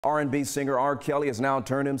R&B singer R. Kelly has now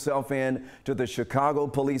turned himself in to the Chicago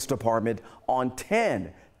Police Department on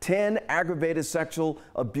 10 aggravated sexual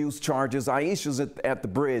abuse charges. Aisha's at the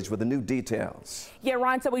bridge with the new details. Yeah,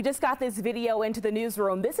 Ron, so we just got this video into the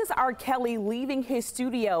newsroom. This is R. Kelly leaving his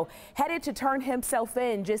studio, headed to turn himself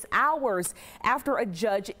in just hours after a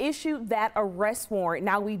judge issued that arrest warrant.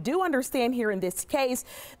 Now, we do understand here in this case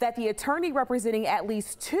that the attorney representing at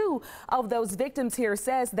least 2 of those victims here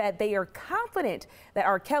says that they are confident that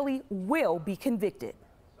R. Kelly will be convicted.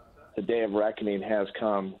 The day of reckoning has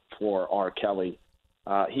come for R. Kelly.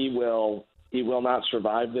 He will not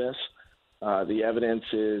survive this. The evidence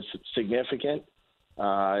is significant.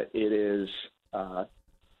 It is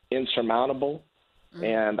insurmountable,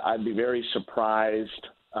 and I'd be very surprised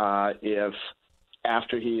if,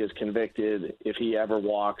 after he is convicted, if he ever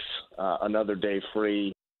walks another day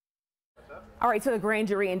free. All right, so the grand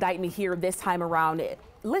jury indictment here this time around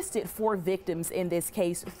listed 4 victims in this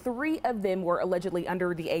case. 3 of them were allegedly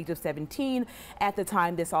under the age of 17 at the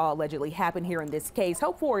time this all allegedly happened here in this case.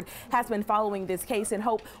 Hope Ford has been following this case, and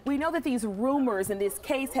Hope, we know that these rumors in this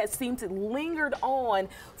case has seemed to lingered on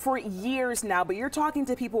for years now, but you're talking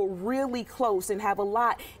to people really close and have a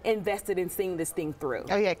lot invested in seeing this thing through.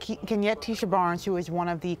 Oh yeah, Kenyette Tisha Barnes, who is one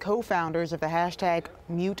of the co-founders of the hashtag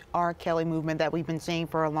Mute R. Kelly movement that we've been seeing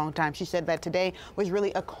for a long time. She said that today was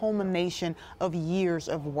really a culmination of years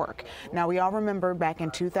of work. Now, we all remember back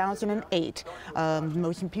in 2008,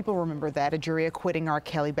 most people remember that, a jury acquitting R.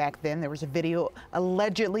 Kelly back then. There was a video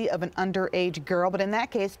allegedly of an underage girl, but in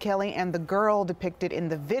that case, Kelly and the girl depicted in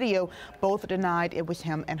the video both denied it was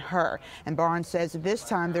him and her. And Barnes says this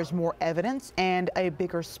time there's more evidence and a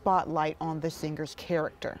bigger spotlight on the singer's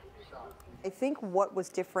character. I think what was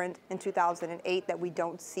different in 2008 that we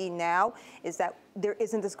don't see now is that there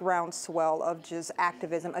isn't this groundswell of just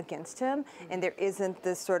activism against him, and there isn't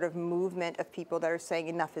this sort of movement of people that are saying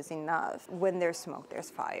enough is enough. When there's smoke, there's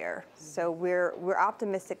fire. So we're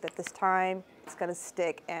optimistic that this time it's going to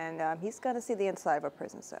stick, and he's going to see the inside of a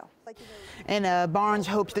prison cell. And Barnes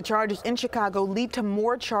hopes the charges in Chicago lead to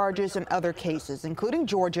more charges in other cases, including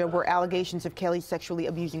Georgia, where allegations of Kelly sexually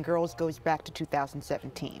abusing girls goes back to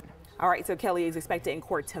 2017. All right, so Kelly is expected in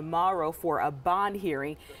court tomorrow for a bond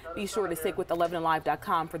hearing. Be sure to stick with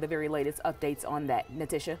 11alive.com for the very latest updates on that.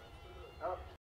 Natisha?